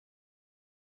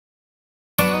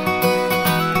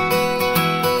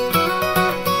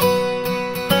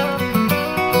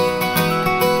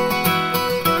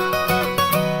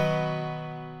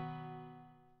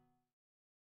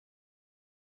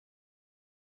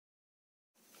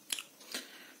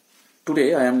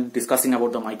Today I am discussing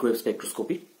about the microwave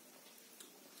spectroscopy.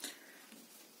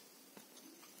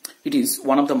 It is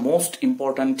one of the most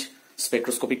important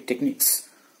spectroscopic techniques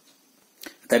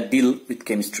that deal with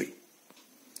chemistry.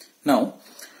 Now,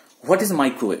 what is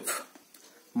microwave?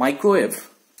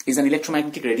 Microwave is an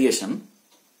electromagnetic radiation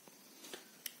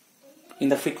in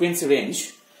the frequency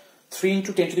range 3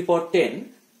 into 10 to the power 10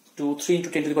 to 3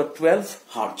 into 10 to the power 12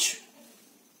 Hz.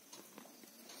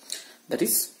 That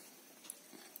is,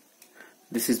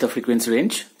 this is the frequency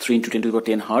range 3 into 10 to the power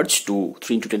 10 Hz to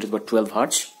 3 into 10 to the power 12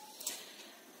 Hz.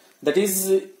 That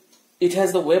is, it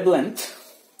has the wavelength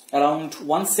around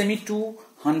 1 semi to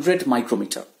 100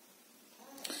 micrometer.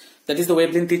 That is, the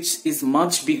wavelength which is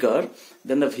much bigger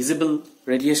than the visible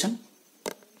radiation.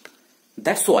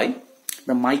 That's why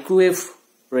the microwave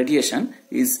radiation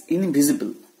is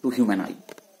invisible to human eye.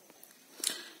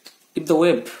 If the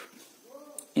wave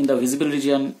in the visible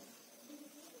region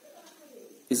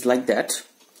is like that,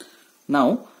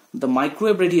 now the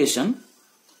microwave radiation,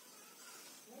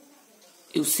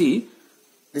 you see,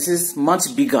 this is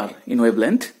much bigger in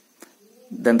wavelength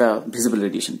than the visible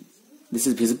radiation. This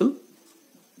is visible,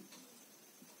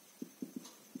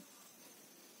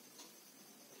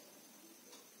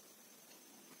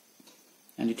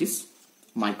 and it is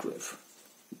microwave.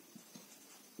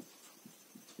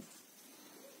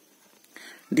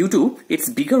 Due to its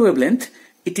bigger wavelength,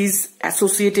 it is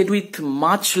associated with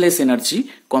much less energy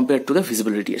compared to the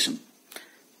visible radiation.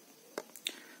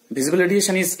 Visible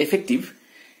radiation is effective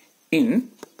in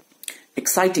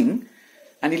exciting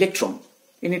an electron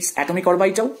in its atomic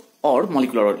orbital or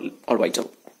molecular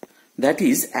orbital. That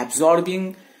is,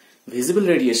 absorbing visible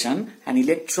radiation, an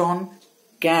electron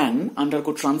can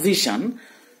undergo transition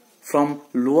from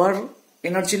lower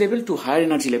energy level to higher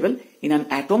energy level in an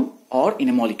atom or in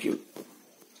a molecule.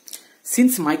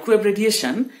 Since microwave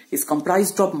radiation is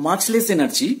comprised of much less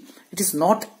energy, it is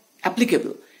not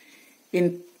applicable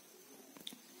in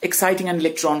exciting an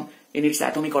electron in its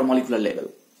atomic or molecular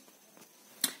level.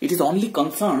 It is only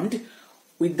concerned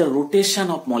with the rotation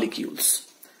of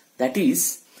molecules. That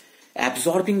is,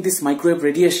 absorbing this microwave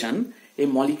radiation, a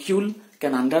molecule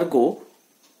can undergo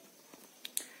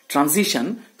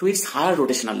transition to its higher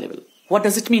rotational level. What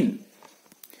does it mean?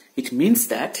 It means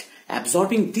that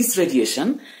absorbing this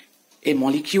radiation, a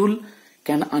molecule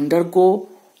can undergo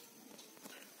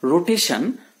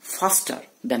rotation faster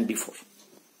than before.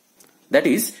 That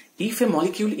is, if a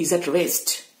molecule is at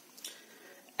rest,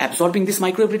 absorbing this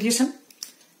microwave radiation,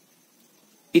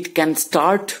 it can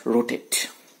start to rotate.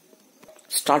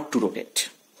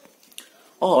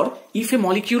 Or if a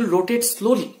molecule rotates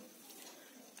slowly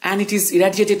and it is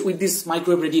irradiated with this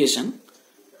microwave radiation,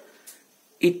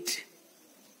 it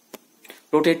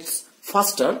rotates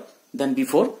faster than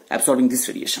before absorbing this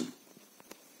radiation.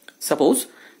 Suppose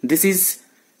this is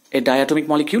a diatomic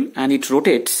molecule and it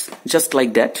rotates just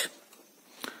like that,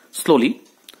 slowly.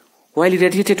 While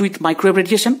irradiated with microwave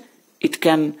radiation, it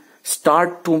can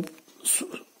start to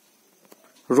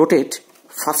rotate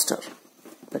faster.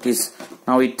 That is,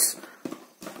 now it's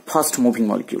fast moving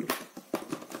molecule.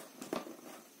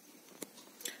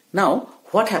 Now,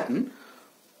 what happens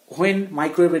when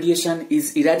microwave radiation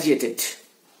is irradiated,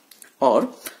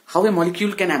 or how a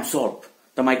molecule can absorb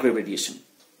the microwave radiation?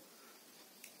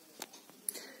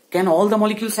 Can all the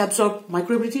molecules absorb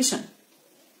microwave radiation?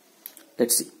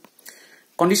 Let's see.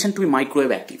 Condition to be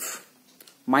microwave active.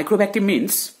 Microwave active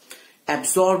means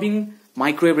absorbing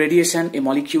microwave radiation, a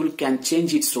molecule can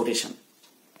change its rotation.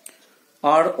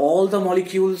 Are all the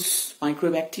molecules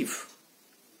microwave active?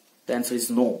 The answer is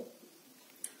no.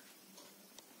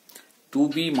 To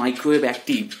be microwave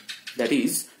active, that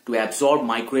is, to absorb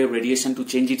microwave radiation to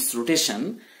change its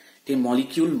rotation, a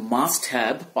molecule must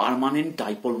have permanent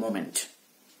dipole moment.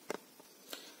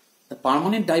 The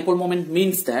permanent dipole moment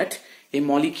means that a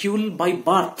molecule by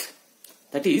birth,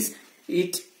 that is,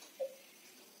 it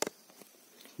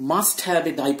must have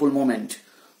a dipole moment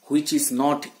which is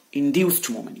not induced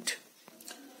moment.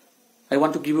 I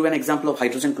want to give you an example of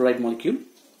hydrogen chloride molecule.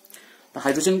 The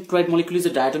hydrogen chloride molecule is a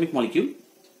diatomic molecule.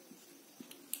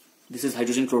 This is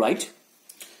hydrogen chloride.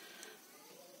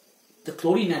 The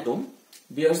chlorine atom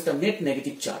bears the net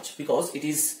negative charge because it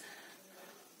is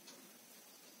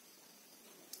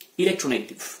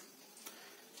electronegative.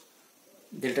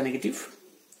 Delta negative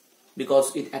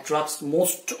because it attracts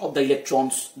most of the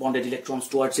electrons, bonded electrons,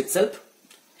 towards itself.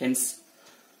 Hence,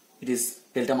 it is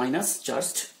delta minus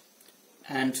charged,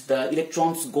 and the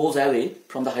electrons goes away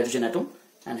from the hydrogen atom,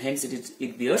 and hence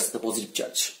it bears the positive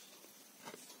charge.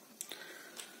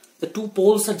 The two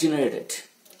poles are generated,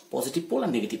 positive pole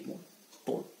and negative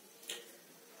pole.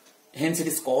 Hence, it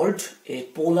is called a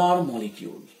polar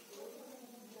molecule.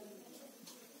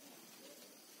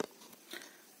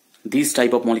 This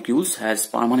type of molecules has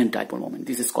permanent dipole moment.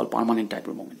 This is called permanent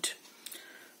dipole moment.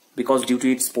 Because due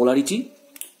to its polarity,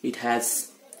 it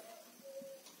has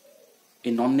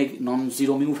a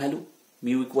non-zero mu value.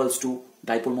 Mu equals to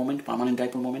dipole moment, permanent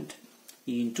dipole moment,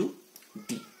 E into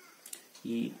D.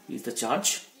 E is the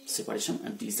charge separation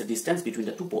and D is the distance between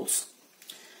the two poles.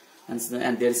 And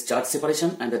there is charge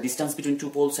separation and the distance between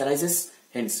two poles arises,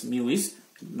 hence mu is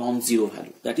non-zero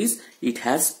value. That is, it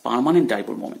has permanent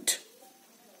dipole moment.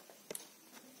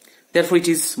 Therefore, it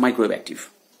is microwave active.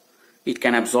 It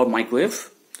can absorb microwave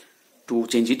to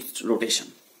change its rotation.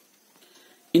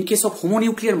 In case of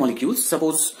homonuclear molecules,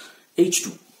 suppose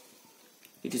H2,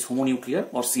 it is homonuclear,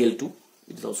 or Cl2,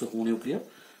 it is also homonuclear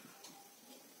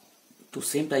to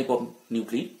same type of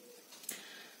nuclei.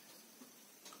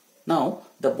 Now,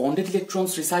 the bonded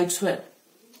electrons resides where?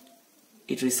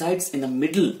 It resides in the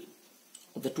middle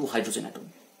of the two hydrogen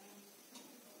atoms,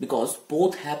 because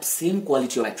both have same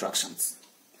quality of attractions.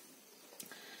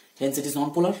 Hence, it is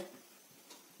nonpolar.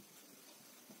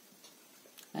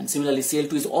 And similarly,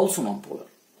 Cl2 is also nonpolar.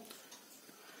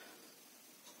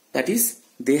 That is,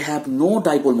 they have no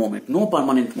dipole moment, no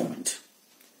permanent moment.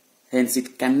 Hence,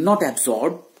 it cannot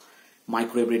absorb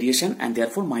microwave radiation and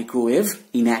therefore microwave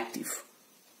inactive.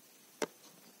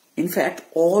 In fact,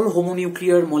 all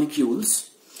homonuclear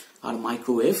molecules are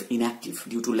microwave inactive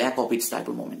due to lack of its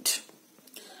dipole moment.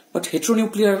 But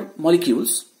heteronuclear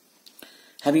molecules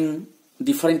having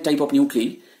different type of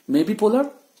nuclei may be polar,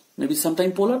 maybe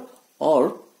sometime polar,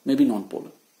 or maybe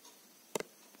non-polar.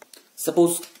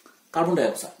 Suppose carbon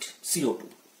dioxide, CO2.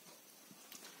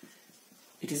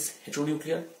 It is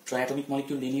heteronuclear, triatomic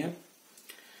molecule, linear.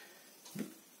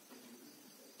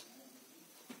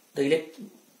 The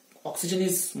oxygen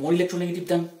is more electronegative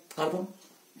than carbon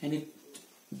and it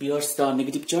bears the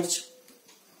negative charge,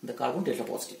 the carbon delta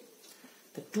positive.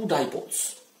 The two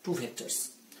dipoles, two vectors,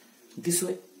 this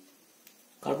way,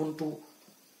 carbon to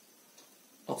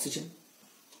oxygen,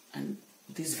 and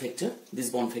this vector, this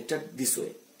bond vector this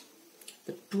way.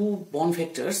 The two bond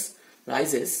vectors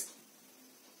rises,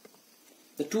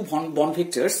 the two bond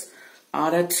vectors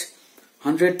are at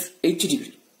 180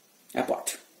 degree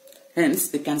apart. Hence,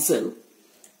 they cancel,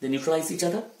 they neutralize each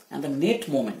other, and the net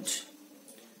moment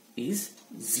is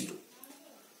 0.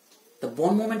 The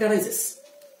bond moment arises,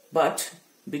 but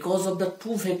because of the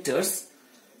two vectors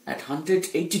at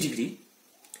 180 degree,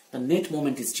 the net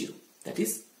moment is 0. That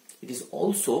is, it is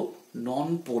also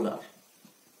non-polar,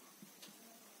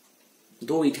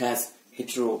 though it has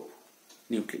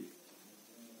heteronuclei.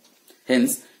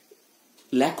 Hence,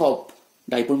 lack of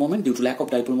dipole moment, due to lack of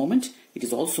dipole moment, it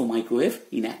is also microwave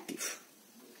inactive.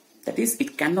 That is,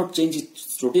 it cannot change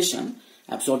its rotation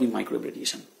absorbing microwave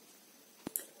radiation.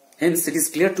 Hence, it is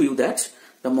clear to you that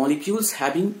the molecules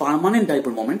having permanent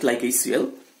dipole moment like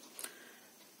HCl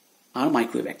are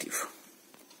microwave active.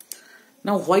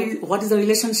 Now, what is the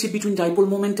relationship between dipole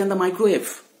moment and the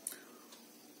microwave?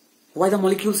 Why the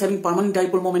molecules having permanent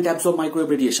dipole moment absorb microwave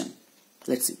radiation?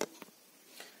 Let's see.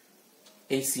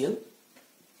 HCl,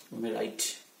 we may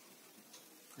write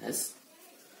as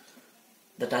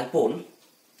the dipole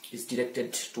is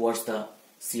directed towards the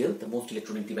Cl, the most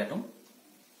electronegative atom.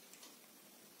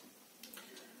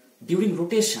 During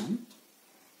rotation,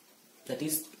 that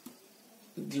is,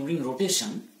 during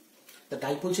rotation, the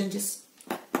dipole changes.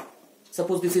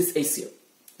 Suppose this is HCl,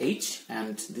 H,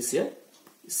 and this here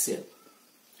is Cl.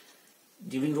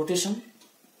 During rotation,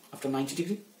 after 90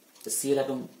 degree, the Cl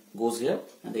atom goes here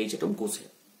and the H atom goes here.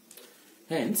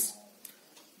 Hence,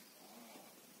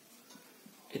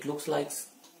 it looks like,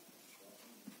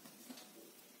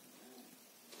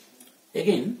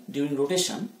 again, during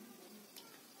rotation,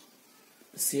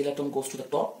 the Cl atom goes to the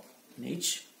top and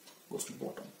H goes to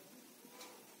bottom.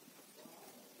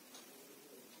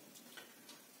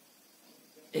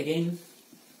 Again,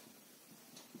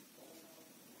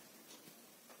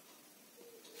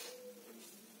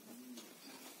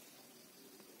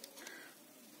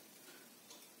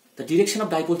 the direction of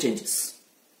dipole changes.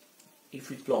 If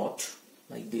we plot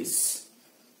like this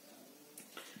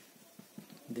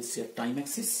here time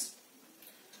axis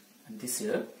and this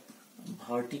here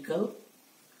vertical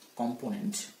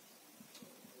component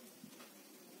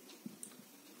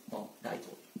of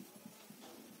dipole.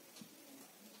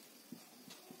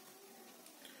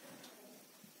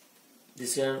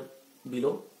 This here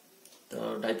below, the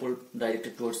dipole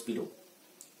directed towards below.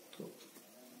 So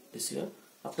this here,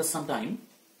 after some time,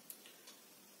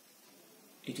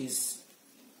 it is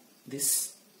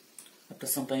this, after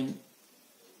some time,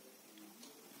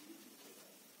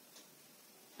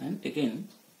 and again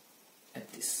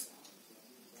at this.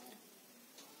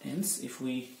 Hence, if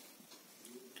we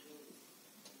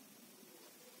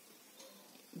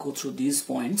go through these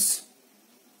points.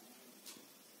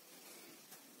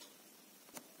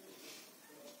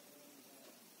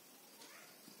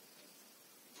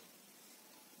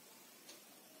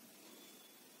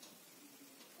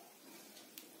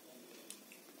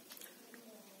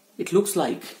 It looks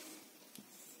like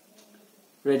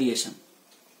radiation.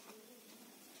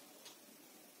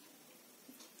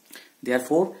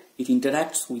 Therefore, it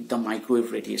interacts with the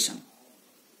microwave radiation.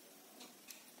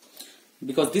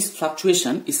 Because this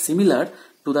fluctuation is similar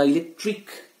to the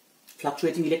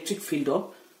fluctuating electric field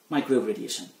of microwave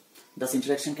radiation. Thus,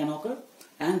 interaction can occur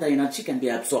and the energy can be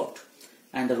absorbed,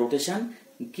 and the rotation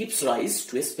gives rise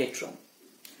to a spectrum.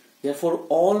 Therefore,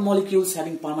 all molecules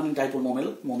having permanent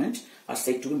dipole moment are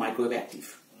said to be microwave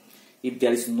active. If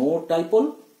there is no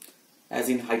dipole, as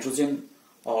in hydrogen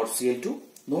or Cl2,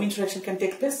 no interaction can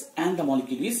take place and the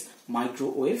molecule is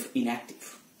microwave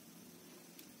inactive.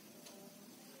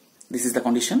 This is the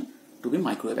condition to be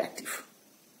microwave active.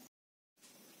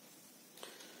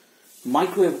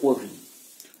 Microwave oven.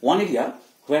 One area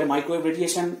where microwave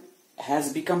radiation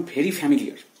has become very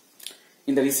familiar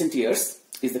in the recent years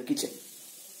is the kitchen,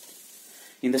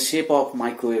 in the shape of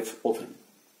microwave oven.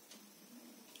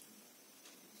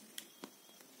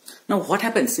 Now, what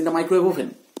happens in the microwave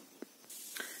oven?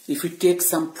 If we take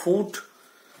some food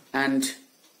and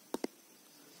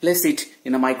place it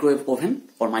in a microwave oven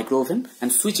or micro oven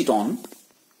and switch it on,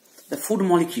 the food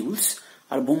molecules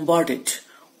are bombarded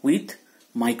with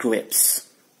microwaves.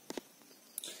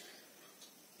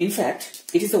 In fact,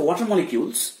 it is the water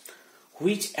molecules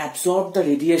which absorb the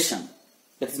radiation,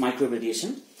 that is microwave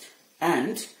radiation,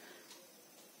 and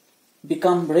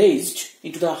become raised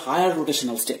into the higher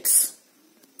rotational states.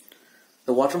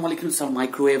 The water molecules are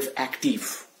microwave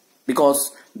active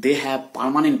because they have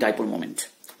permanent dipole moment.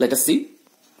 Let us see.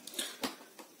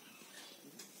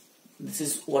 This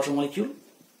is water molecule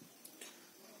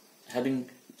having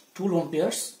two lone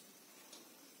pairs.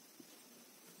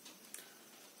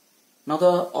 Now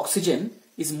the oxygen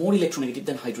is more electronegative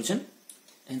than hydrogen,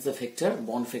 hence the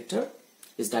bond vector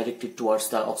is directed towards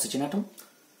the oxygen atom.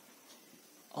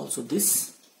 Also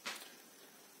this,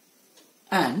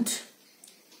 and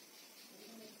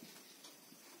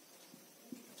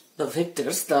the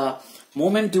vectors, the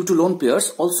moment due to lone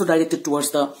pairs also directed towards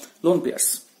the lone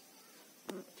pairs.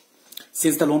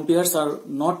 Since the lone pairs are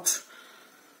not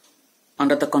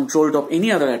under the control of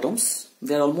any other atoms,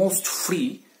 they are almost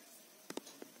free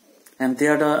and they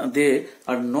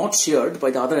are not shared by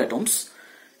the other atoms.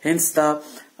 Hence the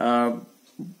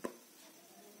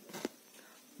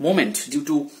moment due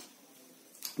to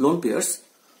lone pairs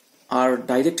are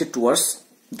directed towards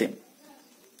them.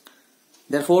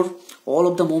 Therefore, all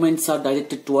of the moments are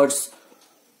directed towards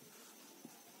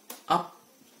up,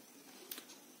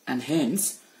 and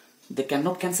hence they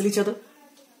cannot cancel each other.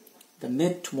 The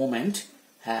net moment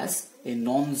has a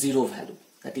non-zero value,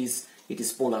 that is, it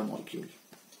is polar molecule.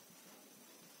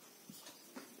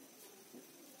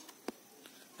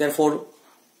 Therefore,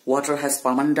 water has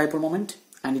permanent dipole moment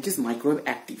and it is microwave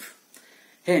active.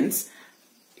 Hence,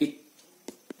 it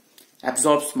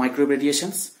absorbs microwave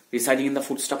radiations residing in the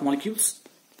foodstuff molecules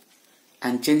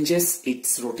and changes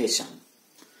its rotation.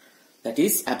 That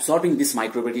is, absorbing this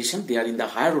microwave radiation, they are in the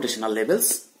higher rotational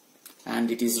levels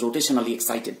and it is rotationally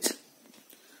excited.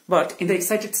 But in the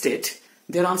excited state,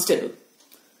 they are unstable.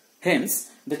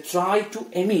 Hence, they try to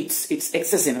emit its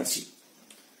excess energy.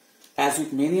 As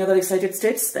with many other excited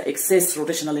states, the excess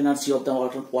rotational energy of the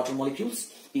water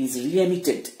molecules is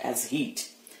re-emitted as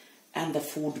heat and the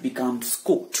food becomes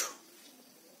cooked.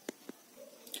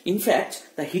 In fact,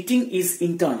 the heating is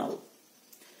internal.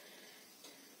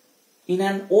 In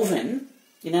an oven,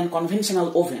 in a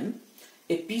conventional oven,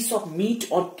 a piece of meat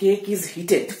or cake is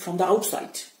heated from the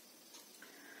outside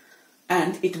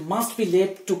and it must be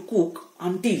left to cook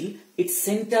until its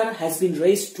center has been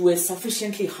raised to a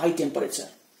sufficiently high temperature.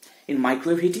 In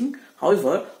microwave heating,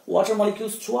 however, water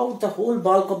molecules throughout the whole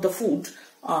bulk of the food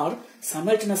are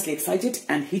simultaneously excited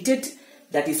and heated,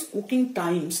 that is, cooking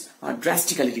times are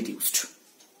drastically reduced.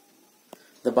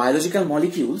 The biological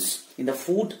molecules in the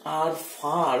food are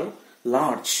far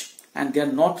large and they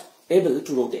are not able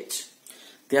to rotate.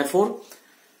 Therefore,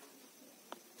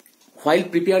 while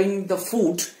preparing the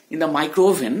food in the micro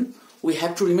oven, we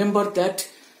have to remember that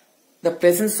the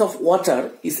presence of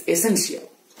water is essential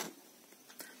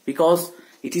because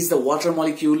it is the water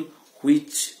molecule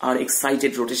which are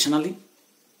excited rotationally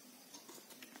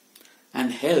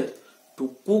and help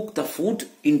to cook the food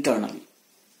internally.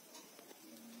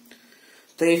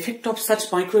 The effect of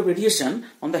such microwave radiation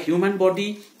on the human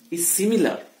body is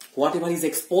similar. Whatever is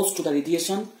exposed to the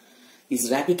radiation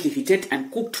is rapidly heated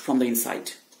and cooked from the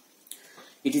inside.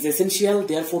 It is essential,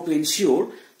 therefore, to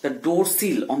ensure the door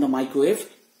seal on the microwave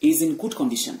is in good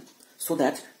condition so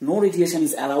that no radiation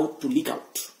is allowed to leak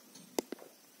out.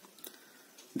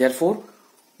 Therefore,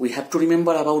 we have to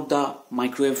remember about the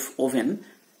microwave oven,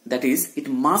 that is, it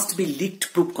must be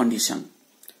leak-proof condition.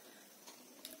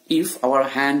 If our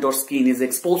hand or skin is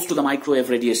exposed to the microwave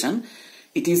radiation,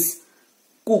 it is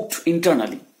cooked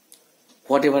internally,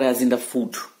 whatever as in the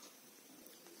food.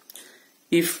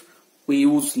 If we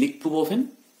use leak-proof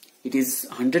oven, it is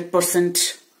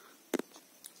 100%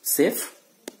 safe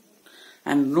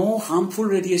and no harmful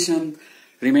radiation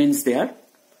remains there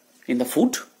in the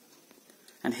food,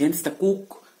 and hence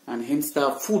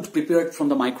the food prepared from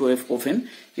the microwave oven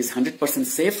is 100%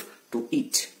 safe to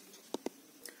eat.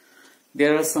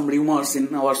 There are some rumors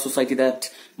in our society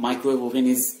that microwave oven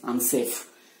is unsafe.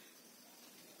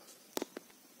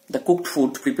 The cooked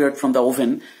food prepared from the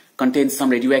oven contains some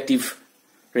radioactive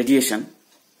radiation.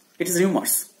 It is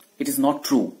rumors. It is not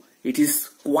true. It is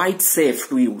quite safe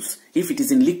to use if it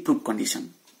is in leak-proof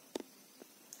condition.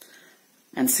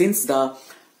 And since the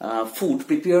food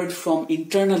prepared from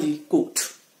internally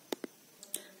cooked,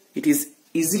 it is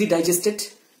easily digested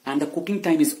and the cooking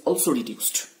time is also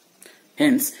reduced.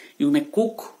 Hence, you may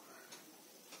cook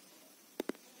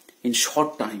in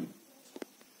short time.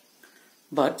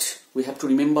 But we have to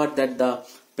remember that the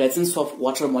presence of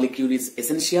water molecule is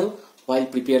essential while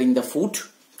preparing the food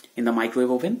in the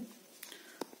microwave oven.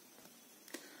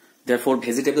 Therefore,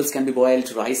 vegetables can be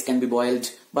boiled, rice can be boiled,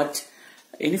 but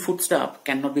any foodstuff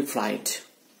cannot be fried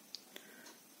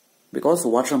because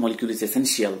water molecule is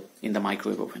essential in the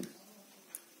microwave oven.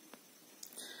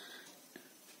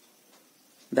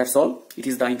 That's all. It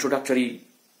is the introductory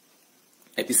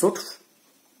episode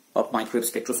of microwave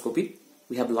spectroscopy.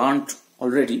 We have learned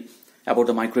already about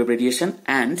the microwave radiation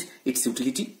and its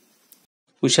utility.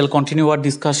 We shall continue our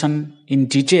discussion in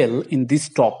detail in this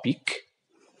topic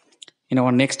in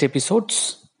our next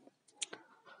episodes.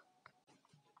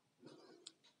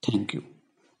 Thank you.